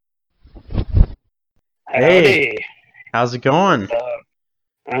Hey, Howdy. how's it going?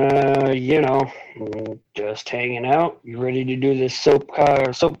 You know, just hanging out. You ready to do this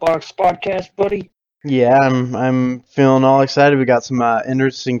soapbox podcast, buddy? Yeah, I'm feeling all excited. We got some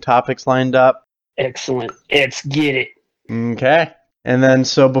interesting topics lined up. Excellent. Let's get it. Okay. And then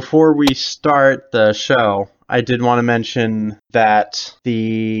so before we start the show, I did want to mention that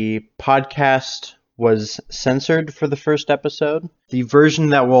the podcast was censored for the first episode. The version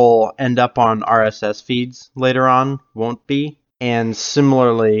that will end up on RSS feeds later on won't be. And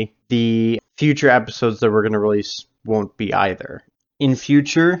similarly, the future episodes that we're going to release won't be either. In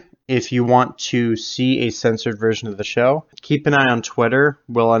future, if you want to see a censored version of the show, keep an eye on Twitter.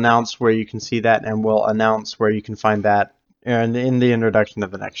 We'll announce where you can see that, and we'll announce where you can find that in the introduction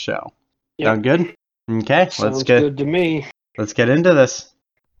of the next show. Yep. Sound good? Okay, Sounds good to me. let's get into this.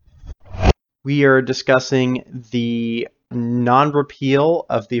 We are discussing the non-repeal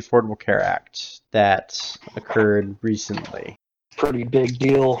of the Affordable Care Act that occurred recently. Pretty big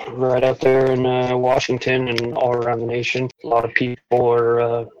deal right out there in Washington and all around the nation. A lot of people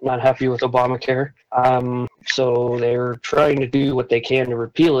are not happy with Obamacare. So they're trying to do what they can to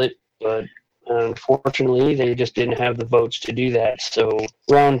repeal it, but unfortunately, they just didn't have the votes to do that. So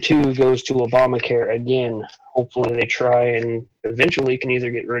round two goes to Obamacare again. Hopefully, they try and eventually can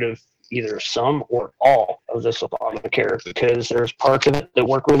either get rid of either some or all of this Obamacare, because there's parts of it that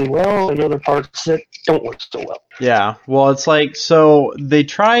work really well and other parts that don't work so well. Yeah, well, it's like, so they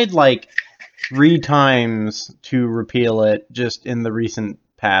tried like 3 times to repeal it just in the recent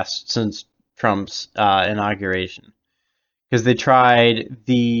past since Trump's inauguration. Because they tried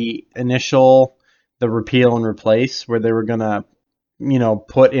the repeal and replace, where they were going to,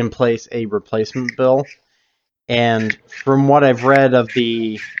 put in place a replacement bill. And from what I've read of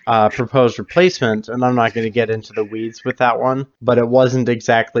the proposed replacement, and I'm not going to get into the weeds with that one, but it wasn't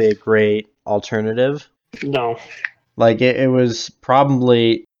exactly a great alternative. No. Like, it was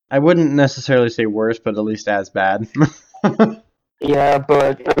probably, I wouldn't necessarily say worse, but at least as bad. Yeah,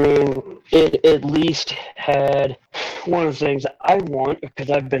 but I mean, it at least had one of the things I want, because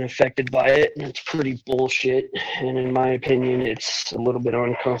I've been affected by it, and it's pretty bullshit. And in my opinion, it's a little bit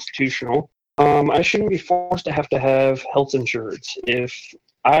unconstitutional. I shouldn't be forced to have health insurance. If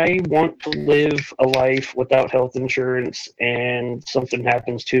I want to live a life without health insurance and something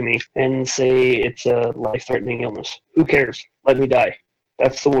happens to me, and say it's a life-threatening illness, who cares? Let me die.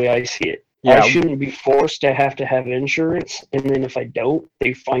 That's the way I see it. I Yeah, shouldn't be forced to have insurance, and then if I don't,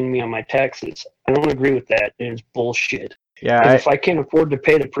 they fine me on my taxes. I don't agree with that. It's bullshit. yeah, Because if I can't afford to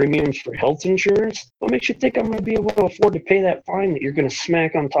pay the premiums for health insurance, what makes you think I'm going to be able to afford to pay that fine that you're going to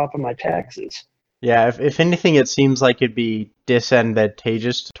smack on top of my taxes? yeah. If anything, it seems like it'd be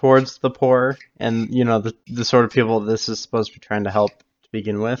disadvantageous towards the poor and, the sort of people this is supposed to be trying to help to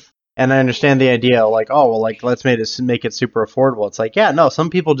begin with. And I understand the idea, like, oh, well, like, let's make it super affordable. It's like, yeah, no, some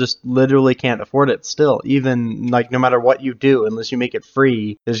people just literally can't afford it still. Even, like, no matter what you do, unless you make it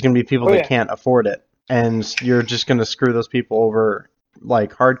free, there's going to be people Oh, that yeah. can't afford it. And you're just going to screw those people over,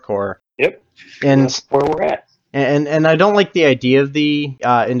 like, hardcore. Yep. And That's where we're at. and I don't like the idea of the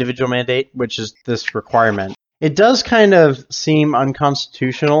individual mandate, which is this requirement. It does kind of seem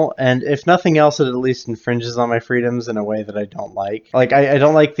unconstitutional, and if nothing else, it at least infringes on my freedoms in a way that I don't like. Like, I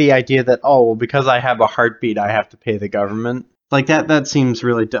don't like the idea that, oh, well, because I have a heartbeat, I have to pay the government. Like, that seems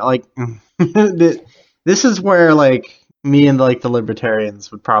really, like, this is where, like, me and, like, the libertarians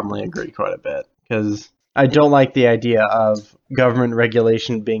would probably agree quite a bit, because I don't like the idea of government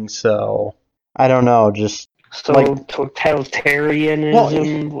regulation being so, I don't know, just, So like,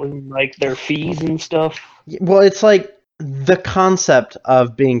 totalitarianism, like their fees and stuff. well, it's like the concept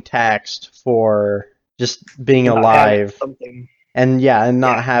of being taxed for just being Not having alive something. and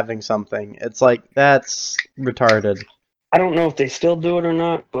not Yeah. having something. It's like, that's retarded. I don't know if they still do it or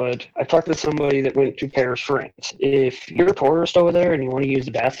not, but I talked to somebody that went to Paris, France. If you're a tourist over there and you want to use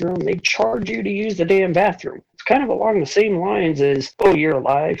the bathroom, they charge you to use the damn bathroom. It's kind of along the same lines as, oh, you're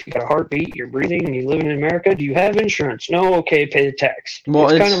alive, you got a heartbeat, you're breathing, and you live in America. Do you have insurance? No, okay, pay the tax. Well,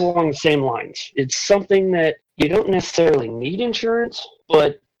 It's kind it's of along the same lines. It's something that you don't necessarily need insurance,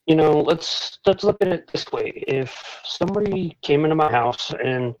 but let's look at it this way. If somebody came into my house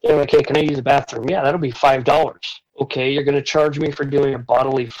and they're like, hey, can I use the bathroom? Yeah, that'll be $5. Okay, you're going to charge me for doing a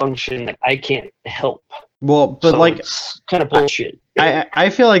bodily function that I can't help. well, but So like, it's kind of bullshit. I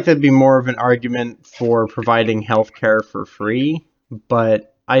feel like that'd be more of an argument for providing healthcare for free,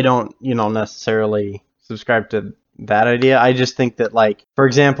 but I don't, necessarily subscribe to that idea. I just think that, like, for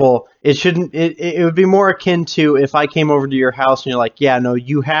example, it would be more akin to if I came over to your house and you're like, yeah, no,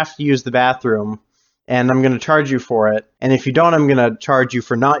 you have to use the bathroom and I'm going to charge you for it. And if you don't, I'm going to charge you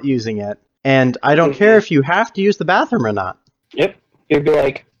for not using it. And I don't care if you have to use the bathroom or not. Yep. You'd be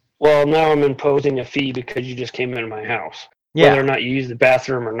like, well, now I'm imposing a fee because you just came into my house, Yeah. whether or not you use the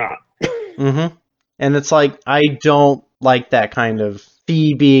bathroom or not. Mm-hmm. And it's like, I don't like that kind of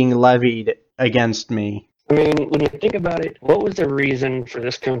fee being levied against me. I mean, when you think about it, what was the reason for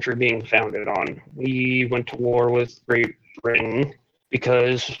this country being founded on? We went to war with Great Britain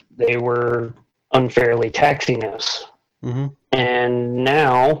because they were unfairly taxing us. Mm-hmm. And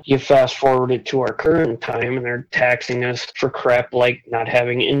now you fast forward it to our current time and they're taxing us for crap like not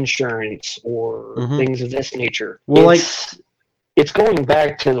having insurance or things of this nature. Well, it's going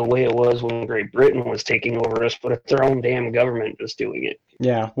back to the way it was when Great Britain was taking over us, but it's their own damn government that's doing it.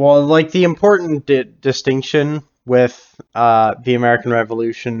 Yeah, well, like the important distinction with the American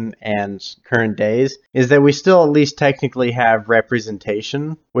Revolution and current days is that we still at least technically have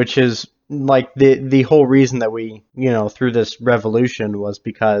representation, which is like the whole reason that we, through this revolution was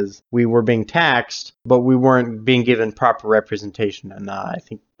because we were being taxed, but we weren't being given proper representation in, I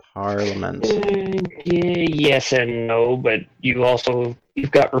think, Parliament. Yes and no, but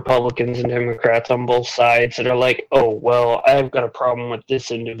you've got Republicans and Democrats on both sides that are like, oh, well, I've got a problem with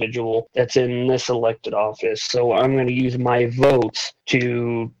this individual that's in this elected office, so I'm going to use my votes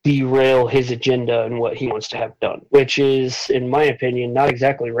to derail his agenda and what he wants to have done, which is, in my opinion, not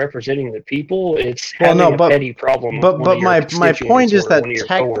exactly representing the people. It's having a petty problem with one of your constituents or one of your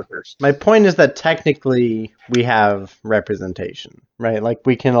coworkers. My point is that technically we have representation, right? Like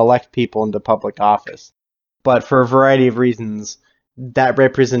we can elect people into public office. But for a variety of reasons, that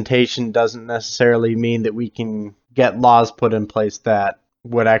representation doesn't necessarily mean that we can get laws put in place that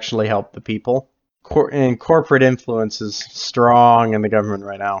would actually help the people. And corporate influence is strong in the government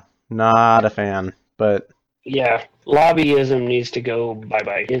right now. Not a fan, but... Yeah, lobbyism needs to go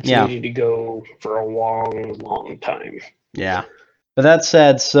bye-bye. It's needed to go for a long, long time. Yeah. But that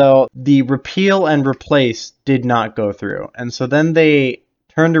said, so the repeal and replace did not go through. And so then they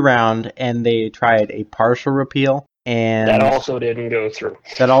turned around and they tried a partial repeal. And that also didn't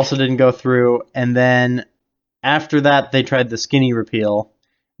go through. And then after that, they tried the skinny repeal.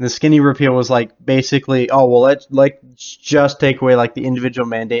 And the skinny repeal was like basically, oh, well, let's just take away like the individual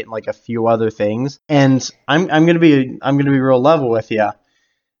mandate and like a few other things. And I'm gonna be real level with you.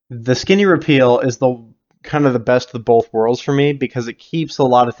 The skinny repeal is the kind of the best of both worlds for me because it keeps a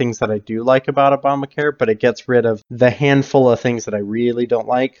lot of things that I do like about Obamacare, but it gets rid of the handful of things that I really don't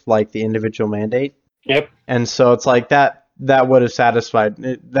like the individual mandate. Yep. And so it's like that would have satisfied,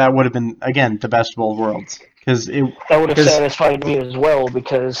 that would have been, again, the best of both worlds. That would have satisfied me as well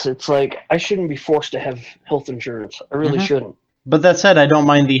because it's like, I shouldn't be forced to have health insurance. I really shouldn't. But that said, I don't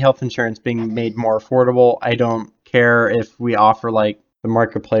mind the health insurance being made more affordable. I don't care if we offer like the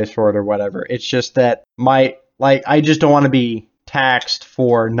marketplace for it or whatever. It's just that I just don't want to be taxed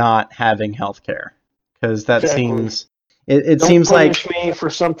for not having health care. Because that seems, it seems like... Don't punish me for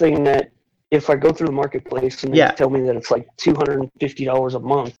something that if I go through the marketplace and they tell me that it's like $250 a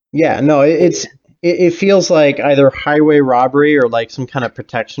month. Yeah, no, it feels like either highway robbery or like some kind of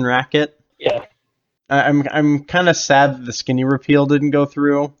protection racket. Yeah. I'm kind of sad that the skinny repeal didn't go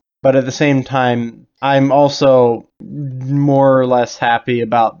through, but at the same time, I'm also more or less happy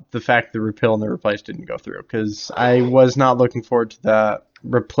about the fact the repeal and the replace didn't go through because I was not looking forward to the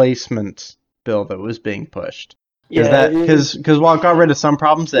replacement bill that was being pushed. Yeah, because while it got rid of some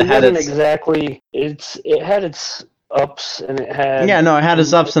problems, it had its ups and it had it had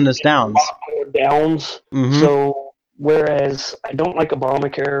its ups and its downs. So whereas I don't like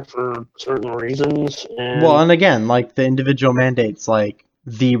Obamacare for certain reasons, and again, like the individual mandate's like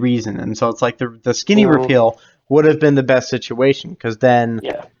the reason, and so it's like the skinny repeal would have been the best situation because then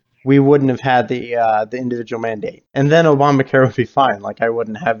we wouldn't have had the individual mandate, and then Obamacare would be fine. Like I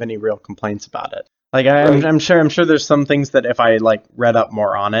wouldn't have any real complaints about it. Like I'm sure there's some things that if I like read up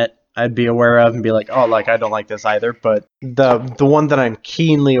more on it, I'd be aware of and be like, oh, like I don't like this either. But the one that I'm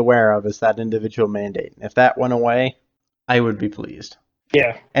keenly aware of is that individual mandate. If that went away, I would be pleased.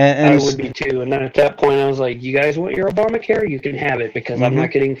 Yeah, and I would be too. And then at that point, I was like, you guys want your Obamacare? You can have it because I'm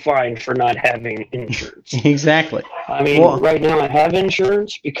not getting fined for not having insurance. Exactly. I mean, right now I have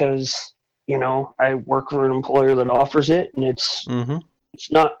insurance because, I work for an employer that offers it, and it's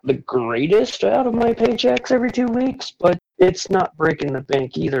not the greatest out of my paychecks every 2 weeks, but it's not breaking the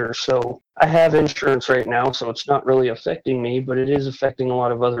bank either. So I have insurance right now, so it's not really affecting me, but it is affecting a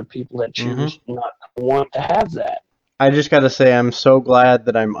lot of other people that choose not to want to have that. I just got to say I'm so glad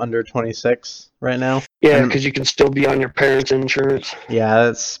that I'm under 26 right now. Yeah, because you can still be on your parents' insurance. Yeah,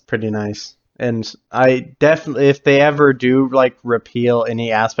 that's pretty nice. And I definitely, if they ever do like repeal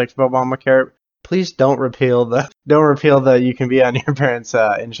any aspects of Obamacare, please don't repeal the you can be on your parents'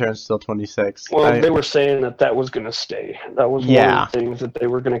 insurance till 26. Well, they were saying that was going to stay. That was one of the things that they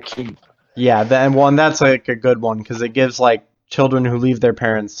were going to keep. Yeah, and that's like a good one because it gives like children who leave their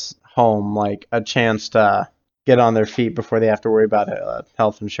parents' home like a chance to get on their feet before they have to worry about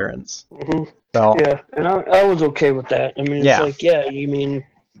health insurance. Mm-hmm. So yeah, and I was okay with that. I mean, it's like, you mean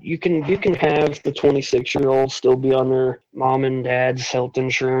you can have the 26-year-old still be on their mom and dad's health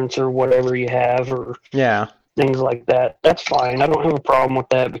insurance or whatever you have, or things like that. That's fine. I don't have a problem with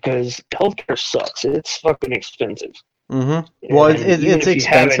that because healthcare sucks. It's fucking expensive. Mm-hmm. Well, it's if expensive. You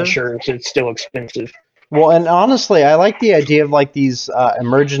have insurance, it's still expensive. Well, and honestly, I like the idea of like these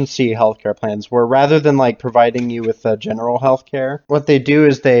emergency healthcare plans where rather than like providing you with general healthcare, what they do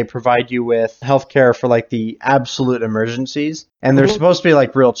is they provide you with healthcare for like the absolute emergencies. And they're supposed to be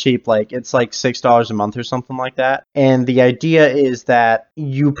like real cheap, like it's like $6 a month or something like that. And the idea is that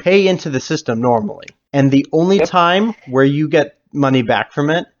you pay into the system normally. And the only time where you get money back from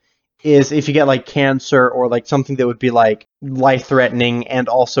it is if you get like cancer or like something that would be like life-threatening and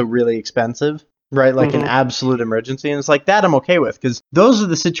also really expensive. Right, like an absolute emergency, and it's like that I'm okay with because those are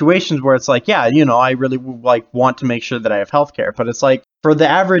the situations where it's like, yeah, I really like want to make sure that I have healthcare, but it's like for the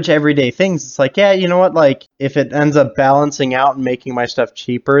average everyday things, it's like, yeah, you know what, like if it ends up balancing out and making my stuff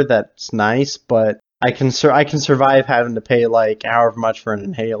cheaper, that's nice, but I can survive having to pay like however much for an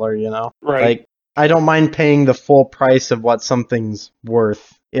inhaler, Right. Like I don't mind paying the full price of what something's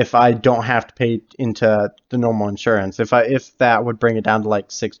worth if I don't have to pay into the normal insurance. If that would bring it down to like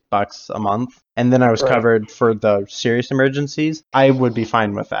 $6 a month, and then I was covered for the serious emergencies, I would be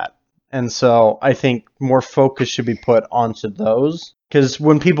fine with that. And so I think more focus should be put onto those. Because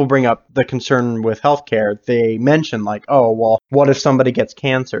when people bring up the concern with healthcare, they mention like, oh, well, what if somebody gets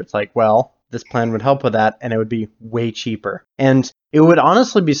cancer? It's like, well, this plan would help with that, and it would be way cheaper. And it would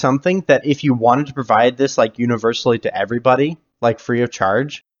honestly be something that if you wanted to provide this like universally to everybody, like free of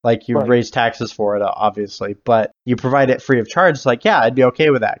charge, like you raise taxes for it, obviously, but you provide it free of charge, it's like, yeah, I'd be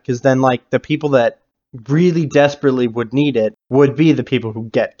okay with that. Because then like the people that really desperately would need it would be the people who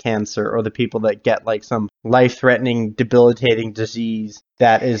get cancer or the people that get like some life-threatening, debilitating disease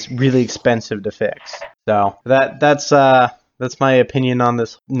that is really expensive to fix. So that's my opinion on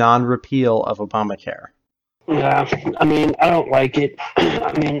this non-repeal of Obamacare. Yeah, I mean, I don't like it.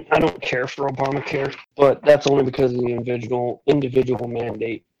 I mean, I don't care for Obamacare, but that's only because of the individual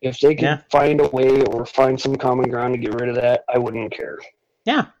mandate. If they could find a way or find some common ground to get rid of that, I wouldn't care.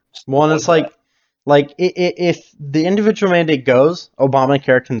 Yeah. Well, and it's like if the individual mandate goes,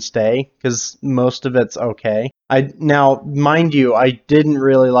 Obamacare can stay because most of it's okay. Now, mind you, I didn't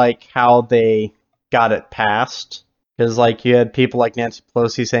really like how they got it passed. Because, like, you had people like Nancy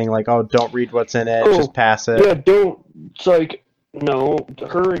Pelosi saying, like, oh, don't read what's in it, just pass it. Yeah, don't. It's like, no,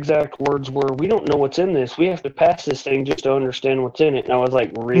 her exact words were, we don't know what's in this. We have to pass this thing just to understand what's in it. And I was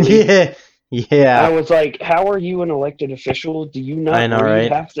like, really? Yeah. I was like, how are you an elected official? Do you not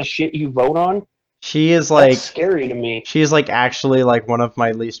read half the shit you vote on? She is, like... That's scary to me. She is, like, actually, like, one of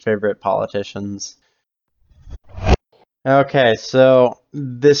my least favorite politicians. Okay, so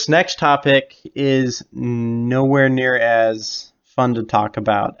this next topic is nowhere near as fun to talk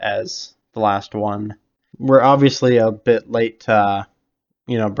about as the last one. We're obviously a bit late to,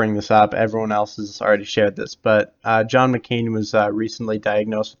 bring this up. Everyone else has already shared this, but John McCain was recently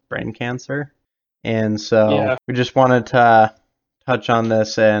diagnosed with brain cancer, and so we just wanted to touch on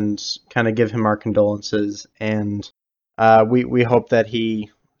this and kind of give him our condolences, and we hope that he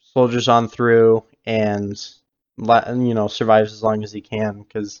soldiers on through and survives as long as he can,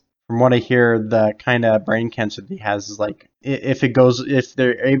 because from what I hear, the kind of brain cancer that he has is like, if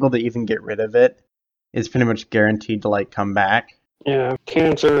they're able to even get rid of it, it's pretty much guaranteed to like come back. Yeah,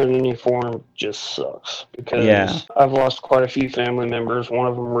 cancer in any form just sucks because I've lost quite a few family members, one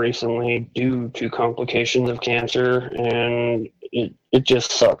of them recently due to complications of cancer, and it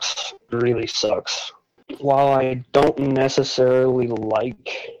just sucks. It really sucks. While I don't necessarily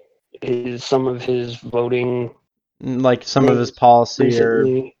like some of his voting, like some of his policy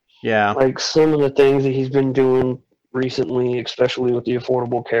recently, like some of the things that he's been doing recently, especially with the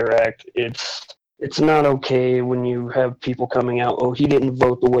Affordable Care Act, it's not okay when you have people coming out, oh, he didn't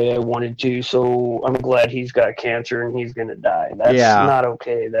vote the way I wanted to, so I'm glad he's got cancer and he's going to die. That's not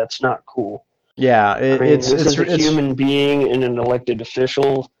okay. That's not cool. Yeah, it's a human being and an elected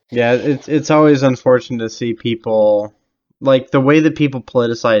official. Yeah, it's always unfortunate to see people, like the way that people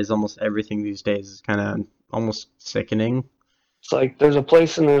politicize almost everything these days is kind of almost sickening. It's like there's a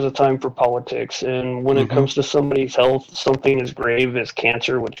place and there's a time for politics, and when it comes to somebody's health, something as grave as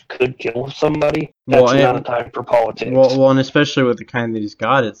cancer, which could kill somebody, that's not a time for politics. Well, and especially with the kind that he's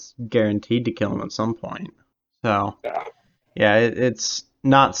got, it's guaranteed to kill him at some point. So, yeah, it's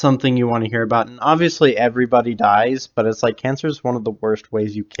not something you want to hear about. And obviously everybody dies, but it's like cancer is one of the worst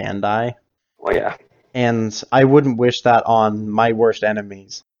ways you can die. Well, yeah. And I wouldn't wish that on my worst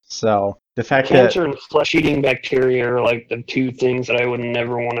enemies. So the fact cancer and flesh-eating bacteria are like the two things that I would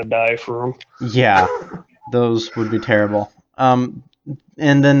never want to die from. Yeah, those would be terrible. And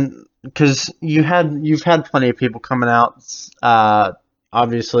then because you've had plenty of people coming out,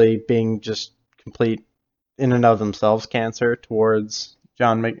 obviously being just complete in and of themselves cancer towards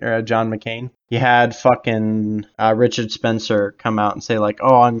John McCain. You had fucking Richard Spencer come out and say like,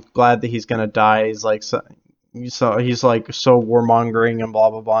 "Oh, I'm glad that he's gonna die." He's like, so he's like so warmongering and blah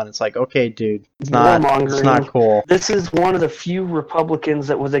blah blah. And it's like, okay, dude, it's not cool. This is one of the few Republicans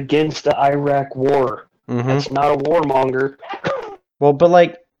that was against the Iraq War. That's not a warmonger. Well, but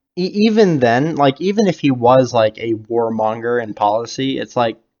like even then, like even if he was like a warmonger in policy, it's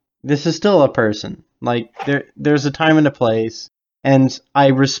like this is still a person. Like there's a time and a place. And I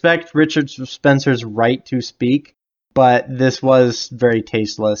respect Richard Spencer's right to speak, but this was very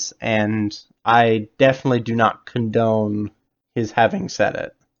tasteless, and I definitely do not condone his having said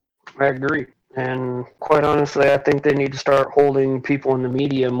it. I agree. And quite honestly, I think they need to start holding people in the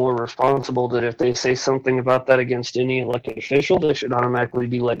media more responsible, that if they say something about that against any elected official, they should automatically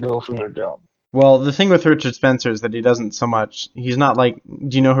be let go from their job. Well, the thing with Richard Spencer is that he's not like,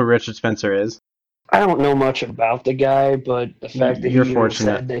 do you know who Richard Spencer is? I don't know much about the guy, but the fact that You're he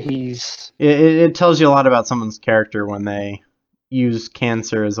fortunate. said that he's... It tells you a lot about someone's character when they use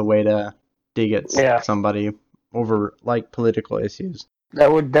cancer as a way to dig at somebody over, like, political issues.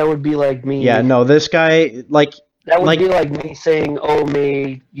 That would be like me... Yeah, no, this guy, like... That would be like me saying, oh,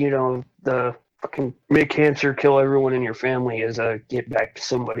 may cancer kill everyone in your family as a get back to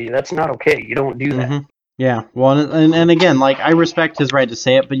somebody. That's not okay. You don't do that. Yeah, well, and again, like, I respect his right to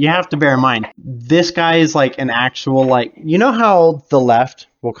say it, but you have to bear in mind, this guy is, like, an actual, like, you know how the left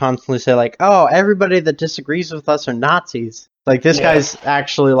will constantly say, like, oh, everybody that disagrees with us are Nazis? Like, this guy's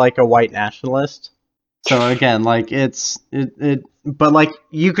actually, like, a white nationalist. So, again, like, but, like,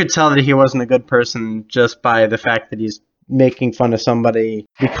 you could tell that he wasn't a good person just by the fact that he's making fun of somebody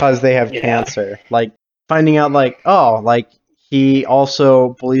because they have cancer. Like, finding out, like, oh, like, he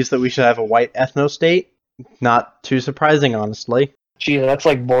also believes that we should have a white ethno-state. Not too surprising, honestly. Gee, that's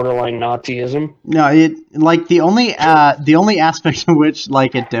like borderline Nazism. No, the only aspect in which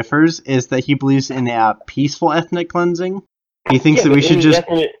like it differs is that he believes in a peaceful ethnic cleansing. He thinks that we should just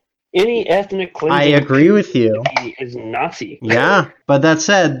any ethnic cleansing. I agree with you. Is Nazi. Yeah, but that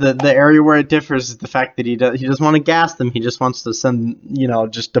said, the area where it differs is the fact that he doesn't want to gas them. He just wants to send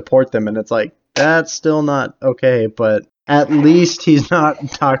just deport them, and it's like that's still not okay. But at least he's not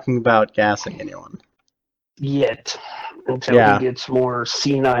talking about gassing anyone. Yet, until he gets more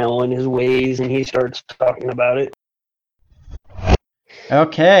senile in his ways and he starts talking about it.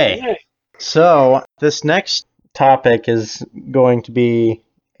 Okay, so this next topic is going to be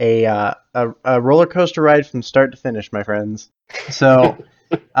a roller coaster ride from start to finish, my friends. So,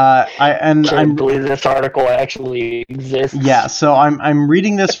 I believe this article actually exists. Yeah, so I'm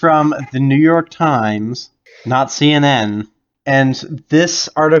reading this from the New York Times, not CNN, and this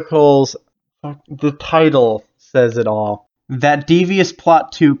article's the title says it all. That devious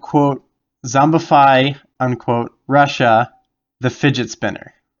plot to, quote, zombify, unquote, Russia, the fidget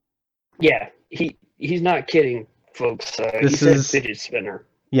spinner. Yeah, he's not kidding, folks. He said fidget spinner.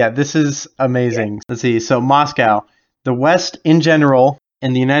 Yeah, this is amazing. Yeah. Let's see. So Moscow, the West in general,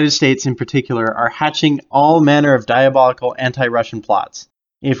 and the United States in particular, are hatching all manner of diabolical anti-Russian plots,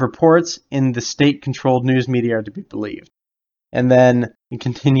 if reports in the state-controlled news media are to be believed. And then it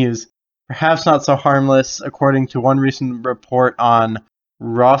continues, perhaps not so harmless, according to one recent report on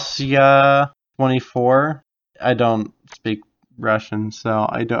Russia 24. I don't speak Russian, so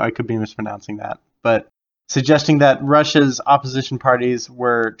I could be mispronouncing that. But suggesting that Russia's opposition parties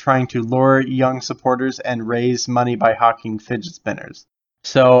were trying to lure young supporters and raise money by hawking fidget spinners.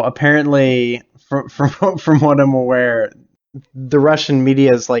 So apparently, from what I'm aware, the Russian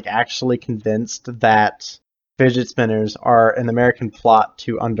media is like actually convinced that fidget spinners are an American plot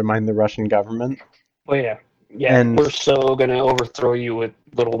to undermine the Russian government. Oh yeah. Yeah, and we're so going to overthrow you with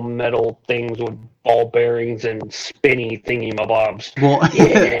little metal things with ball bearings and spinny thingy-mabobs. Well,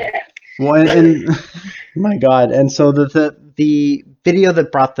 yeah. Well, and my God, and so the video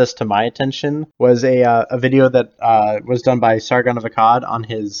that brought this to my attention was a video that was done by Sargon of Akkad on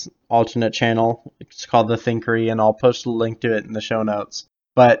his alternate channel. It's called The Thinkery, and I'll post a link to it in the show notes.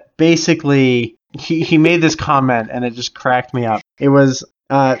 But basically, he made this comment, and it just cracked me up. It was,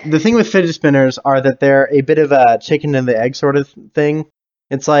 the thing with fidget spinners are that they're a bit of a chicken and the egg sort of thing.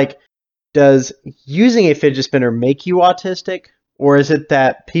 It's like, does using a fidget spinner make you autistic? Or is it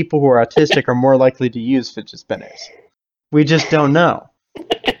that people who are autistic are more likely to use fidget spinners? We just don't know.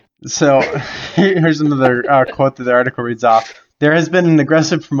 So here's another quote that the article reads off. There has been an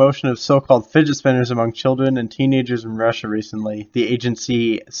aggressive promotion of so-called fidget spinners among children and teenagers in Russia recently, the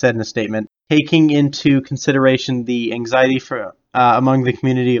agency said in a statement, taking into consideration the anxiety for among the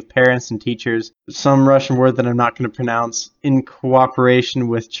community of parents and teachers. Some Russian word that I'm not going to pronounce. In cooperation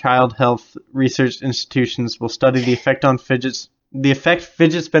with child health research institutions, will study the effect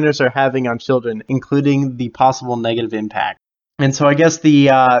fidget spinners are having on children, including the possible negative impact. And so I guess the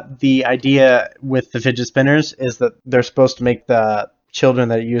idea with the fidget spinners is that they're supposed to make the children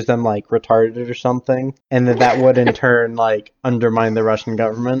that use them like retarded or something, and that would in turn like undermine the Russian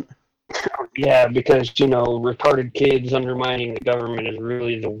government. Yeah, because retarded kids undermining the government is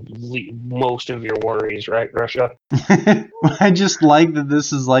really the most of your worries, right, Russia? I just like that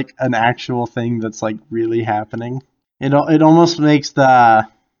this is like an actual thing that's like really happening. It almost makes the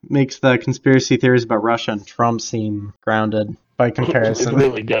conspiracy theories about Russia and Trump seem grounded by comparison. It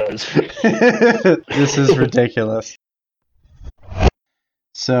really does. This is ridiculous.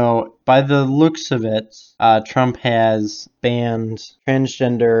 So, by the looks of it, Trump has banned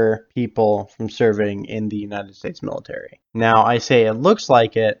transgender people from serving in the United States military. Now, I say it looks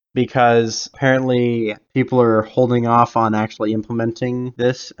like it because apparently people are holding off on actually implementing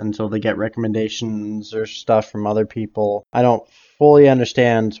this until they get recommendations or stuff from other people. I don't fully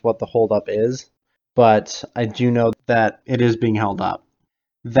understand what the holdup is, but I do know that it is being held up.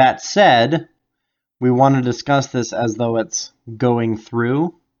 That said, we want to discuss this as though it's going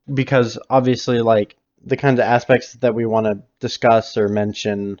through, because obviously, like, the kinds of aspects that we want to discuss or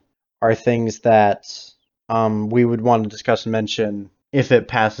mention are things that we would want to discuss and mention if it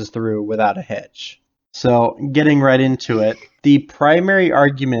passes through without a hitch. So, getting right into it, the primary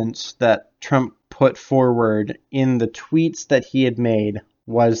arguments that Trump put forward in the tweets that he had made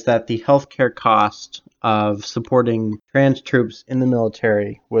was that the healthcare cost of supporting trans troops in the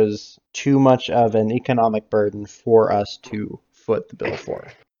military was too much of an economic burden for us to foot the bill for.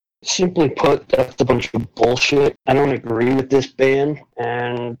 Simply put, that's a bunch of bullshit. I don't agree with this ban,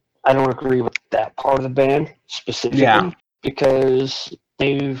 and I don't agree with that part of the ban specifically, because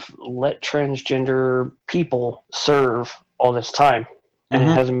they've let transgender people serve all this time, and it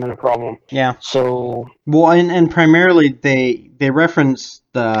hasn't been a problem. Yeah. So, well, and primarily they reference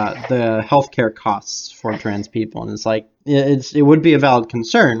the healthcare costs for trans people, and it's like it would be a valid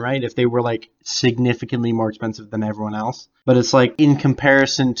concern, right, if they were like significantly more expensive than everyone else. But it's like in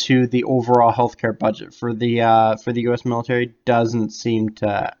comparison to the overall healthcare budget for the U.S. military doesn't seem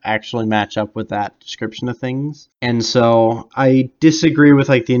to actually match up with that description of things. And so I disagree with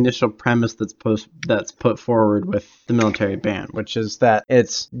like the initial premise that's put forward with the military ban, which is that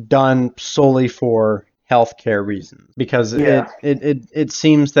it's done solely for healthcare reasons, because it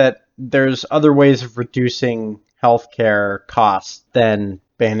seems that there's other ways of reducing healthcare costs than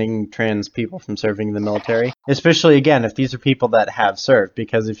banning trans people from serving in the military, especially again if these are people that have served,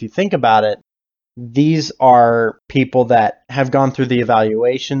 because if you think about it, these are people that have gone through the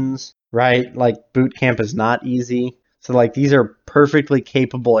evaluations, right? Like boot camp is not easy. So like these are perfectly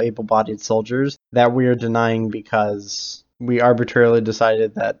capable, able-bodied soldiers that we are denying because we arbitrarily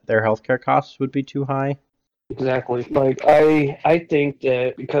decided that their healthcare costs would be too high. Exactly. Like I think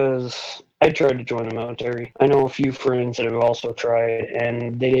that because I tried to join the military, I know a few friends that have also tried,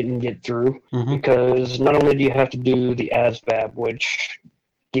 and they didn't get through because not only do you have to do the ASVAB, which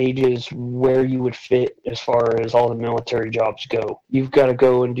gauges where you would fit as far as all the military jobs go. You've got to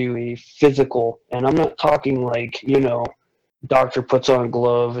go and do a physical, and I'm not talking like, doctor puts on a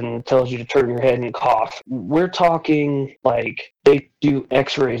glove and tells you to turn your head and cough. We're talking like they do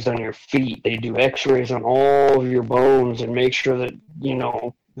x-rays on your feet. They do x-rays on all of your bones and make sure that,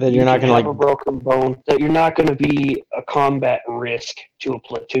 that you're not going to have a broken bone, that you're not going to be a combat risk to a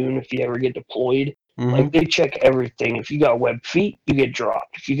platoon if you ever get deployed. Like, they check everything. If you got webbed feet, you get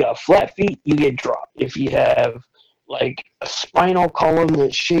dropped. If you got flat feet, you get dropped. If you have like a spinal column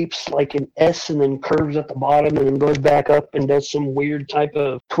that shapes like an S and then curves at the bottom and then goes back up and does some weird type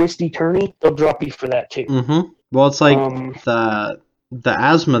of twisty turny, they'll drop you for that too. Well, it's like the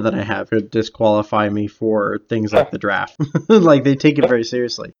asthma that I have could disqualify me for things like the draft. Like they take it very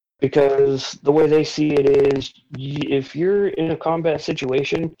seriously. because the way they see it is, if you're in a combat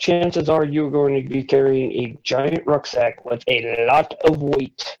situation, chances are you're going to be carrying a giant rucksack with a lot of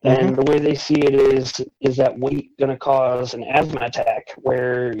weight. Mm-hmm. And the way they see it is that weight going to cause an asthma attack,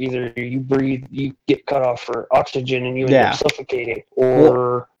 where either you breathe, you get cut off for oxygen and you end up suffocating,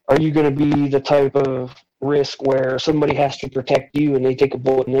 or are you going to be the type of risk where somebody has to protect you and they take a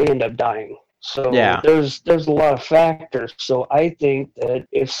bullet and they end up dying? So there's a lot of factors. So I think that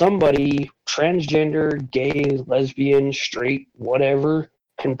if somebody, transgender, gay, lesbian, straight, whatever,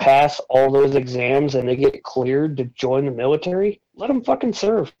 can pass all those exams and they get cleared to join the military, let them fucking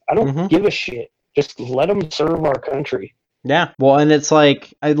serve. I don't give a shit. Just let them serve our country. Yeah, well, and it's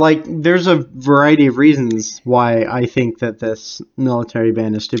there's a variety of reasons why I think that this military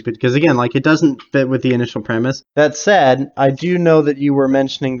ban is stupid. Because again, it doesn't fit with the initial premise. That said, I do know that you were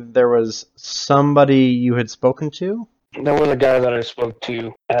mentioning that there was somebody you had spoken to. There was a guy that I spoke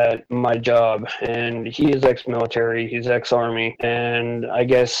to at my job, and he is ex-military, he's ex-army, and I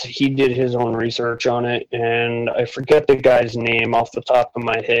guess he did his own research on it, and I forget the guy's name off the top of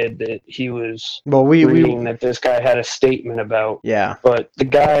my head that he was reading that this guy had a statement about. Yeah. But the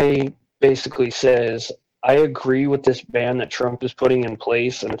guy basically says, I agree with this ban that Trump is putting in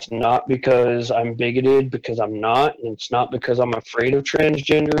place, and it's not because I'm bigoted, because I'm not, and it's not because I'm afraid of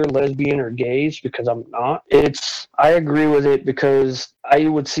transgender, lesbian, or gays, because I'm not. I agree with it because I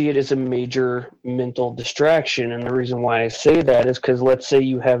would see it as a major mental distraction, and the reason why I say that is because let's say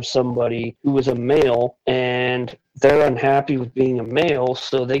you have somebody who is a male, and they're unhappy with being a male,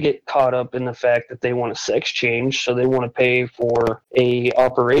 so they get caught up in the fact that they want a sex change, so they want to pay for a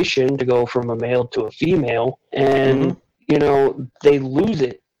operation to go from a male to a female, and they lose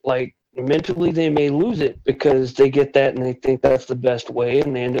it. Mentally they may lose it because they get that and they think that's the best way,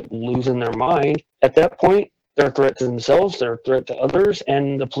 and they end up losing their mind. At that point, they're a threat to themselves, they're a threat to others,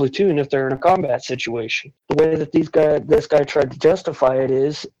 and the platoon if they're in a combat situation. The way that this guy tried to justify it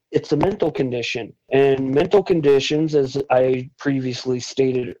is, it's a mental condition. And mental conditions, as I previously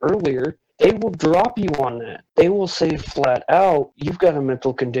stated earlier, they will drop you on that. They will say flat out, you've got a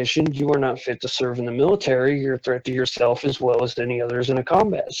mental condition, you are not fit to serve in the military, you're a threat to yourself as well as any others in a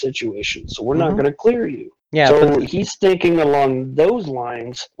combat situation, so we're not going to clear you. Yeah, so he's thinking along those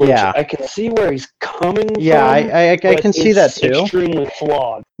lines, which I can see where he's coming from. Yeah, I can see that too. It's extremely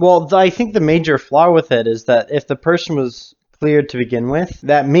flawed. Well, I think the major flaw with it is that if the person was cleared to begin with,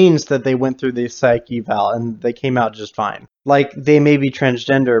 that means that they went through the psych eval and they came out just fine. They may be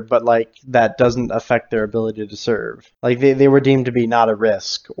transgender, but that doesn't affect their ability to serve. They were deemed to be not a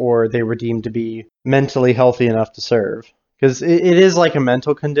risk, or they were deemed to be mentally healthy enough to serve. Because it is a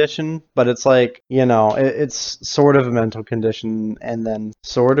mental condition, but it's it's sort of a mental condition and then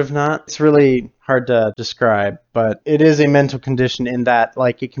sort of not. It's really hard to describe, but it is a mental condition in that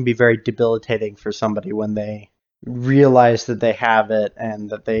it can be very debilitating for somebody when they realize that they have it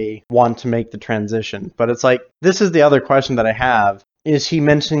and that they want to make the transition. But it's this is the other question that I have. Is he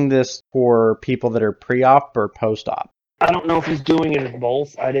mentioning this for people that are pre-op or post-op? I don't know if he's doing it as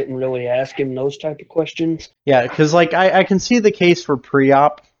both. I didn't really ask him those type of questions. Yeah, because I can see the case for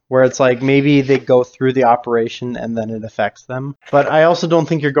pre-op where it's maybe they go through the operation and then it affects them. But I also don't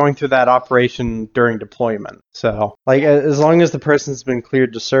think you're going through that operation during deployment. So as long as the person's been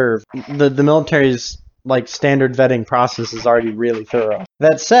cleared to serve, the military's standard vetting process is already really thorough.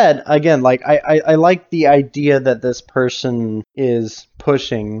 That said, again, I like the idea that this person is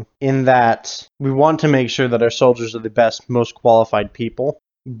pushing, in that we want to make sure that our soldiers are the best, most qualified people,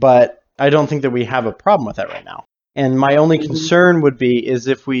 but I don't think that we have a problem with that right now. And my only concern would be is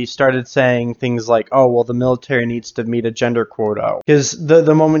if we started saying things like, oh, well, the military needs to meet a gender quota. Because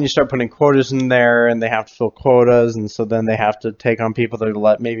the moment you start putting quotas in there and they have to fill quotas, and so then they have to take on people that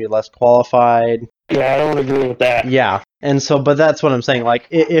are maybe less qualified. Yeah, I don't agree with that. Yeah. And so, but that's what I'm saying.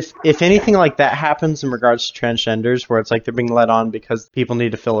 If anything like that happens in regards to transgenders, where it's they're being let on because people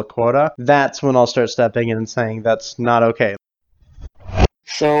need to fill a quota, that's when I'll start stepping in and saying that's not okay.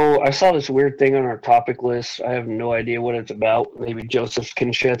 So I saw this weird thing on our topic list. I have no idea what it's about. Maybe Joseph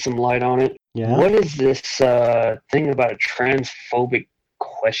can shed some light on it. Yeah. What is this thing about a transphobic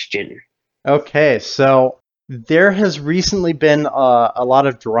question? Okay, so there has recently been a lot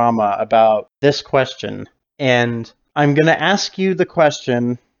of drama about this question, and I'm going to ask you the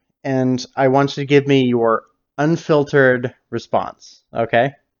question, and I want you to give me your unfiltered response,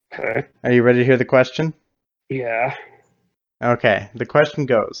 okay? Okay. Are you ready to hear the question? Yeah. Okay, the question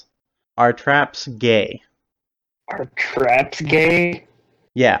goes, are traps gay? Are traps gay?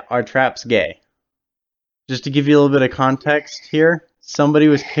 Yeah, are traps gay? Just to give you a little bit of context here, somebody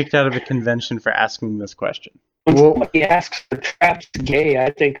was kicked out of a convention for asking this question. When Well, somebody asks for traps gay,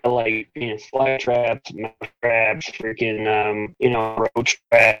 I think of like, fly traps, mouse traps, freaking, roach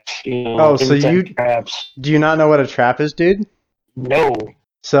traps, oh, so insect you traps. do you not know what a trap is, dude? No.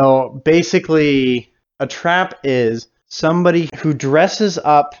 So basically, a trap is somebody who dresses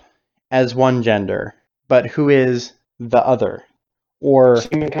up as one gender, but who is the other. Or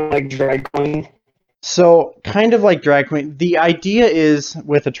Something kind of like drag queen. so kind of like drag queen. The idea is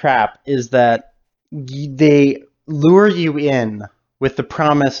with a trap is that they lure you in with the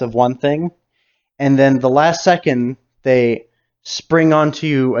promise of one thing, and then the last second they spring onto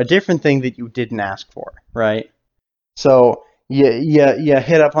you a different thing that you didn't ask for, right? So you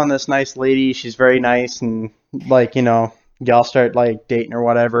hit up on this nice lady. She's very nice, and like y'all start like dating or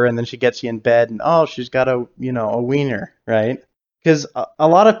whatever, and then she gets you in bed, and oh, she's got a wiener, right? Because a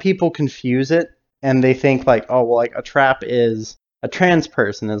lot of people confuse it, and they think like, oh well, like a trap is a trans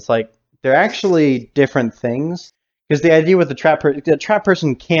person. It's like they're actually different things. Because the idea with the trap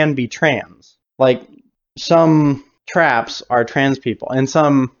person can be trans. Like some traps are trans people, and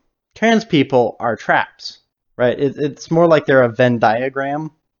some trans people are traps, right? It's more like they're a Venn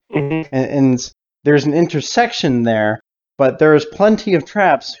diagram, Hmm. and there's an intersection there, but there's plenty of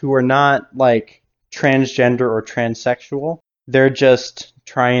traps who are not like transgender or transsexual. They're just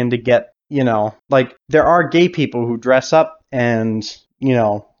trying to get, like there are gay people who dress up and,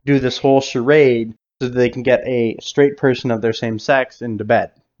 do this whole charade so that they can get a straight person of their same sex into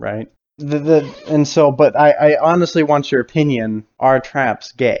bed, right? But I honestly want your opinion. Are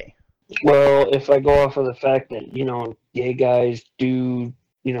traps gay? Well, if I go off of the fact that, gay guys do,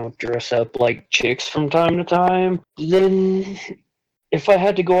 dress up like chicks from time to time, then if I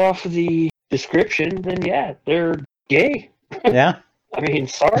had to go off of the description, then yeah, they're gay. Yeah. I mean,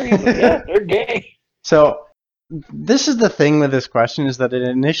 sorry, but yeah, they're gay. So this is the thing with this question is that it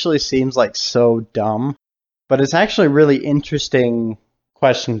initially seems like so dumb, but it's actually a really interesting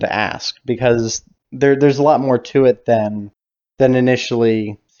question to ask because there's a lot more to it than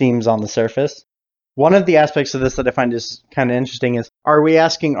initially seems on the surface. One of the aspects of this that I find is kind of interesting is, are we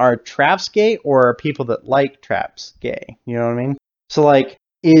asking are traps gay or are people that like traps gay? You know what I mean? So like,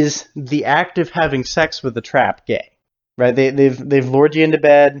 is the act of having sex with a trap gay? Right? They've lured you into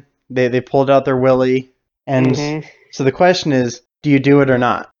bed. They pulled out their willy, and Mm-hmm. so the question is, do you do it or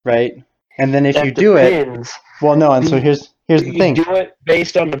not? Right? And then if you That do it, depends. well, no. And Do so here's do the you thing. do it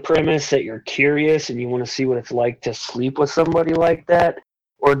based on the premise that you're curious and you want to see what it's like to sleep with somebody like that?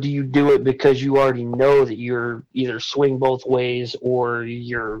 Or do you do it because you already know that you're either swing both ways or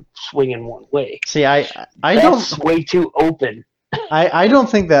you're swinging one way? See, I That's don't way too open. I don't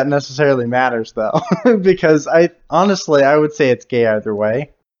think that necessarily matters though, because I honestly I would say it's gay either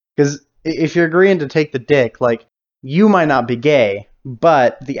way. Because if you're agreeing to take the dick, like you might not be gay,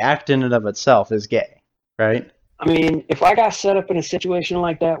 but the act in and of itself is gay, right? I mean, if I got set up in a situation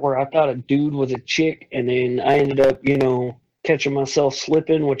like that where I thought a dude was a chick and then I ended up, catching myself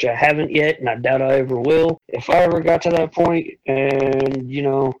slipping, which I haven't yet and I doubt I ever will. If I ever got to that point and,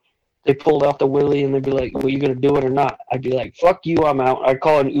 they pulled out the willy and they'd be like, well, you going to do it or not? I'd be like, fuck you, I'm out. I'd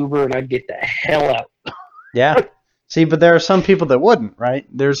call an Uber and I'd get the hell out. Yeah. See, but there are some people that wouldn't, right?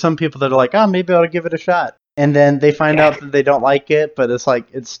 There's some people that are like, oh, maybe I'll give it a shot. And then they find Yeah. out that they don't like it, but it's like,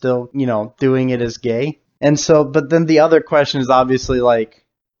 it's still, doing it as gay. And so, but then the other question is obviously like,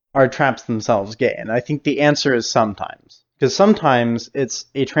 are traps themselves gay? And I think the answer is sometimes. Because sometimes it's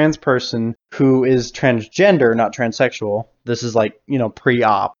a trans person who is transgender, not transsexual. This is like,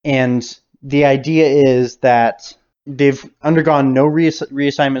 pre-op. And the idea is that they've undergone no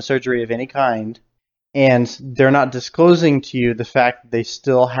reassignment surgery of any kind, and they're not disclosing to you the fact that they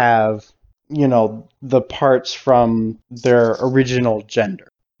still have, the parts from their original gender.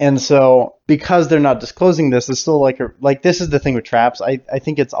 And so, because they're not disclosing this, it's still like this is the thing with traps. I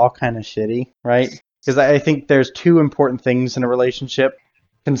think it's all kind of shitty, right? Because I think there's two important things in a relationship: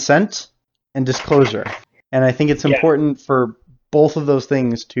 consent and disclosure. And I think it's Yeah. important for both of those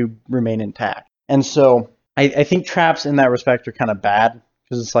things to remain intact. And so, I think traps in that respect are kind of bad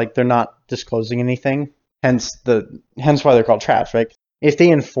because it's like they're not disclosing anything. Hence why they're called traps, right? If they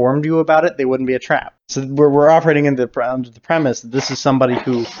informed you about it, they wouldn't be a trap. So we're operating under the premise that this is somebody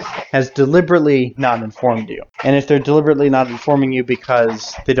who has deliberately not informed you. And if they're deliberately not informing you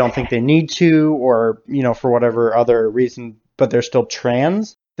because they don't think they need to, or for whatever other reason, but they're still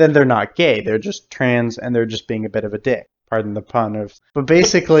trans, then they're not gay. They're just trans, and they're just being a bit of a dick. Pardon the pun. But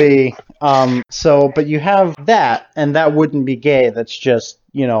basically, but you have that, and that wouldn't be gay. That's just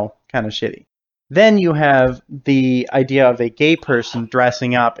kind of shitty. Then you have the idea of a gay person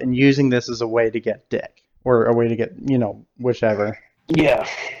dressing up and using this as a way to get dick, or a way to get, whichever. Yeah.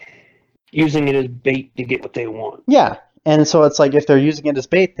 using it as bait to get what they want. Yeah. And so it's like, if they're using it as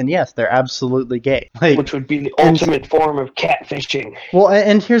bait, then yes, they're absolutely gay. Like, which would be the ultimate form of catfishing. Well,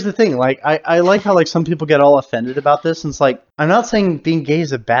 and here's the thing. Like, I like how, like, some people get all offended about this. And it's like, I'm not saying being gay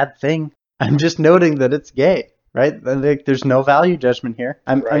is a bad thing. I'm just noting that it's gay, right? Like, there's no value judgment here.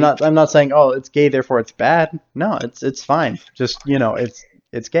 I'm not saying, oh, it's gay, therefore it's bad. No, it's fine. Just,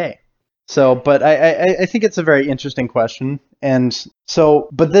 it's gay. So, but I think it's a very interesting question. And so,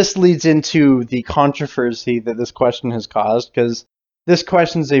 but this leads into the controversy that this question has caused, because this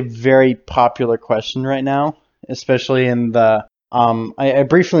question is a very popular question right now, especially in the, I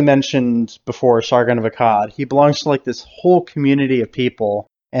briefly mentioned before Sargon of Akkad. He belongs to, like, this whole community of people,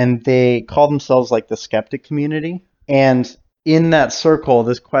 and they call themselves, like, the skeptic community. And in that circle,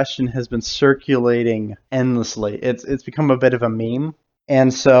 this question has been circulating endlessly. It's become a bit of a meme.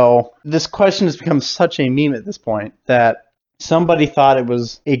 And so this question has become such a meme at this point that somebody thought it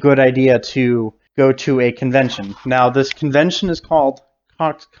was a good idea to go to a convention. Now, this convention is called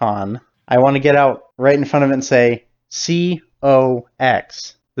CoxCon. I want to get out right in front of it and say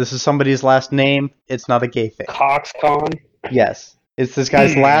COX. This is somebody's last name. It's not a gay thing. CoxCon? Yes. It's this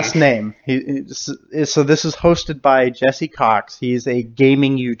guy's last name. So this is hosted by Jesse Cox. He's a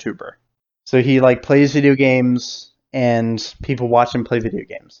gaming YouTuber. So he, like, plays video games, and people watch him play video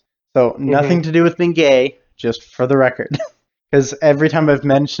games. So nothing to do with being gay, just for the record. Because every time I've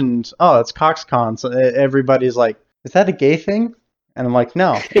mentioned, oh, it's CoxCon, so everybody's like, is that a gay thing? And I'm like,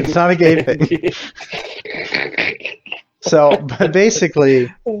 no, it's not a gay thing. So, but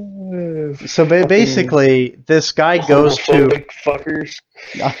basically, this guy goes to... fuckers.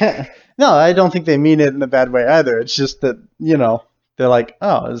 No, I don't think they mean it in a bad way either. It's just that, they're like,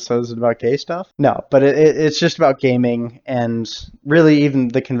 oh, so is it about gay stuff? No, but it's just about gaming, and really even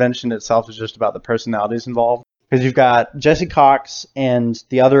the convention itself is just about the personalities involved. Because you've got Jesse Cox, and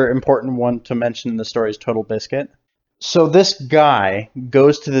the other important one to mention in the story is Total Biscuit. So this guy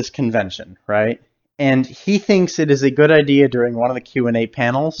goes to this convention, right? And he thinks it is a good idea during one of the Q&A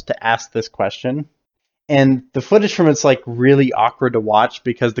panels to ask this question. And the footage from it's, like, really awkward to watch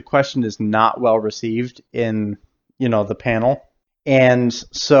because the question is not well received in, the panel. And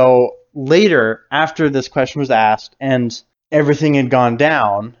so later, after this question was asked and everything had gone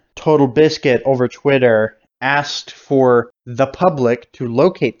down, Total Biscuit over Twitter asked for the public to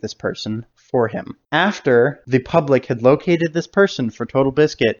locate this person for him. After the public had located this person for Total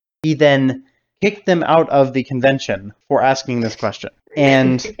Biscuit, he then kicked them out of the convention for asking this question.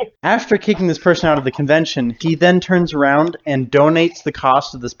 And after kicking this person out of the convention, he then turns around and donates the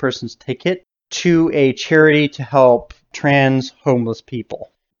cost of this person's ticket to a charity to help trans homeless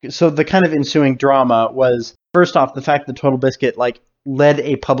people. So the kind of ensuing drama was, first off, the fact that Total Biscuit, like, led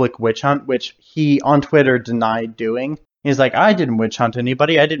a public witch hunt, which he on Twitter denied doing. He's like, I didn't witch hunt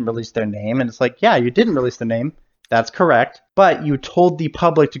anybody. I didn't release their name. And it's like, yeah, you didn't release the name. That's correct. But you told the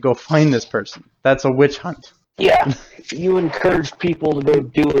public to go find this person. That's a witch hunt. Yeah. You encouraged people to go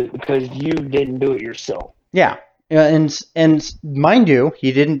do it because you didn't do it yourself. Yeah. And mind you,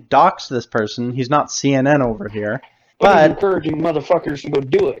 he didn't dox this person. He's not CNN over here. But he's encouraging motherfuckers to go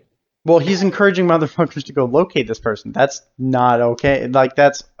do it. Well, he's encouraging motherfuckers to go locate this person. That's not okay. Like,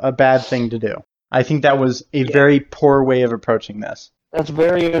 that's a bad thing to do. I think that was a very poor way of approaching this. That's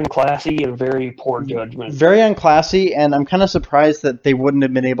very unclassy and very poor judgment. Very unclassy, and I'm kind of surprised that they wouldn't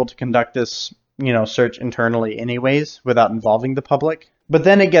have been able to conduct this, search internally anyways without involving the public. But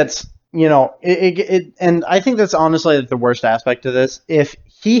then it gets, and I think that's honestly the worst aspect of this. If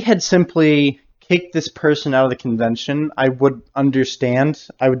he had simply kicked this person out of the convention, I would understand.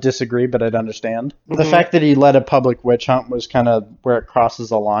 I would disagree, but I'd understand. The fact that he led a public witch hunt was kind of where it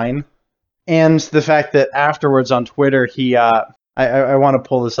crosses a line. And the fact that afterwards on Twitter, he, I want to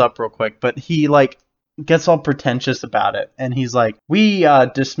pull this up real quick, but he, like, gets all pretentious about it. And he's like, we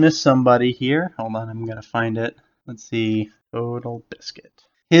dismissed somebody here. Hold on, I'm going to find it. Let's see. Total Biscuit.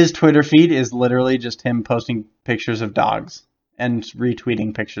 His Twitter feed is literally just him posting pictures of dogs and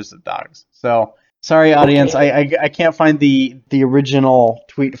retweeting pictures of dogs. So, sorry, audience, I can't find the original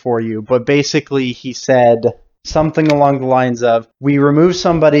tweet for you, but basically he said something along the lines of, we removed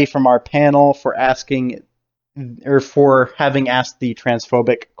somebody from our panel for asking, or for having asked the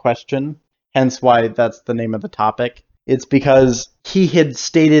transphobic question, hence why that's the name of the topic. It's because he had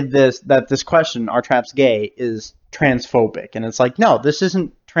stated that this question, are traps gay, is transphobic. And it's like, no, this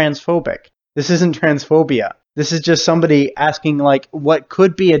isn't transphobic. This isn't transphobia. This is just somebody asking, like, what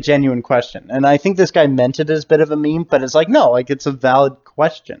could be a genuine question. And I think this guy meant it as a bit of a meme, but it's like, no, like, it's a valid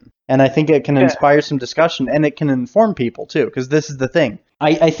question. And I think it can inspire some discussion, and it can inform people, too, because this is the thing.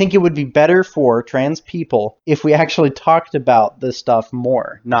 I think it would be better for trans people if we actually talked about this stuff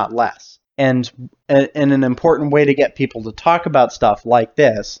more, not less. And an important way to get people to talk about stuff like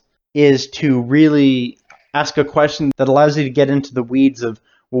this is to really ask a question that allows you to get into the weeds of,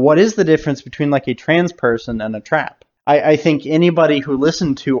 well, what is the difference between like a trans person and a trap? I think anybody who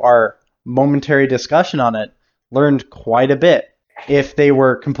listened to our momentary discussion on it learned quite a bit if they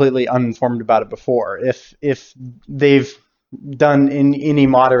were completely uninformed about it before. If they've done any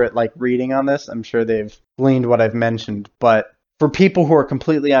moderate like reading on this, I'm sure they've gleaned what I've mentioned. But for people who are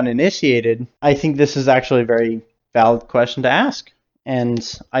completely uninitiated, I think this is actually a very valid question to ask. And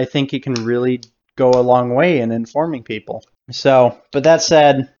I think it can really go a long way in informing people. So, but that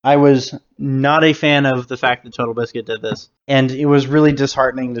said, I was not a fan of the fact that Total Biscuit did this. And it was really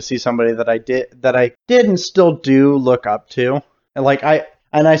disheartening to see somebody that I did and still do look up to.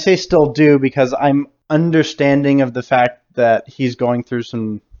 And I say still do because I'm understanding of the fact that he's going through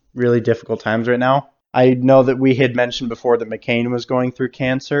some really difficult times right now. I know that we had mentioned before that McCain was going through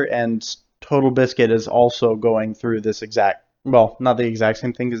cancer, and Total Biscuit is also going through this exact, well, not the exact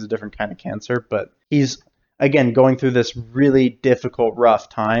same thing, it's a different kind of cancer, but he's, again, going through this really difficult, rough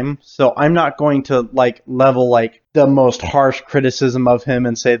time. So I'm not going to, like, level, like, the most harsh criticism of him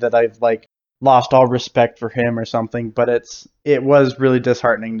and say that I've, like, lost all respect for him or something, but it was really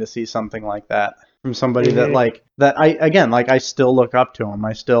disheartening to see something like that from somebody that I still look up to him.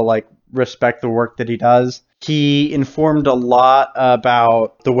 I still, like, respect the work that he does. He informed a lot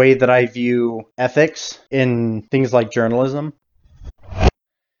about the way that I view ethics in things like journalism.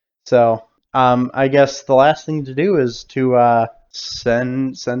 So, I guess the last thing to do is to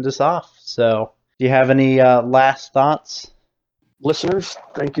send us off. So, do you have any last thoughts? Listeners,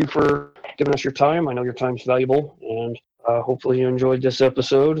 thank you for giving us your time. I know your time's valuable, and hopefully you enjoyed this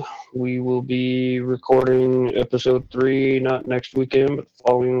episode. We will be recording episode 3, not next weekend, but the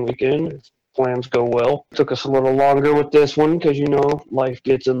following weekend, if plans go well. Took us a little longer with this one because, life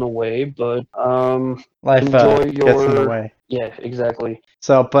gets in the way, but Life gets in the way. Yeah, exactly.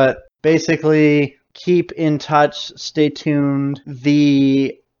 So, but basically, keep in touch, stay tuned.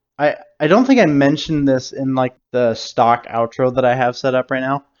 I don't think I mentioned this in like the stock outro that I have set up right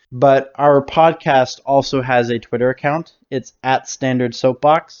now, but our podcast also has a Twitter account. It's @Standard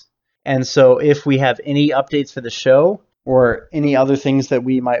Soapbox. And so if we have any updates for the show or any other things that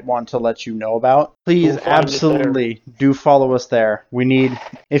we might want to let you know about, please absolutely do follow us there. We need,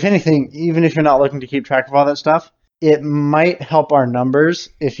 if anything, even if you're not looking to keep track of all that stuff, it might help our numbers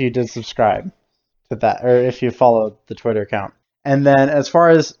if you did subscribe to that, or if you follow the Twitter account. And then as far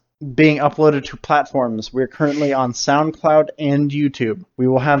as being uploaded to platforms, we're currently on SoundCloud and YouTube. We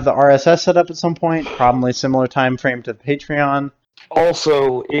will have the RSS set up at some point, probably similar time frame to the Patreon.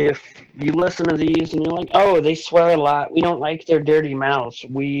 Also, if you listen to these and you're like, oh, they swear a lot, we don't like their dirty mouths,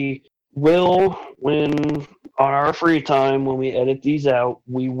 we will, on our free time, when we edit these out,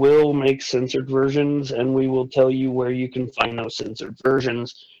 we will make censored versions, and we will tell you where you can find those censored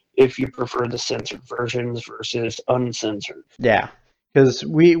versions if you prefer the censored versions versus uncensored. Yeah, because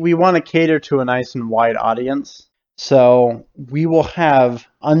we want to cater to a nice and wide audience. So we will have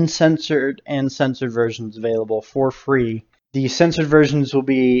uncensored and censored versions available for free. The censored versions will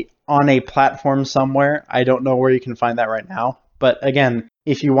be on a platform somewhere. I don't know where you can find that right now. But again,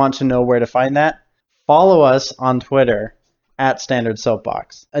 if you want to know where to find that, follow us on Twitter @Standard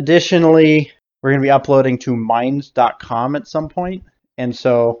Soapbox. Additionally, we're going to be uploading to mind.com at some point. And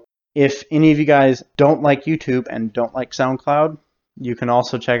so if any of you guys don't like YouTube and don't like SoundCloud, you can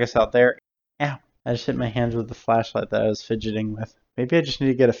also check us out there. Ow, I just hit my hands with the flashlight that I was fidgeting with. Maybe I just need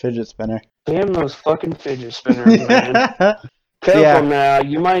to get a fidget spinner. Damn those fucking fidget spinners, man. Careful now.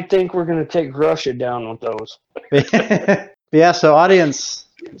 You might think we're going to take Russia down with those. Yeah, so audience,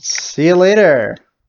 see you later.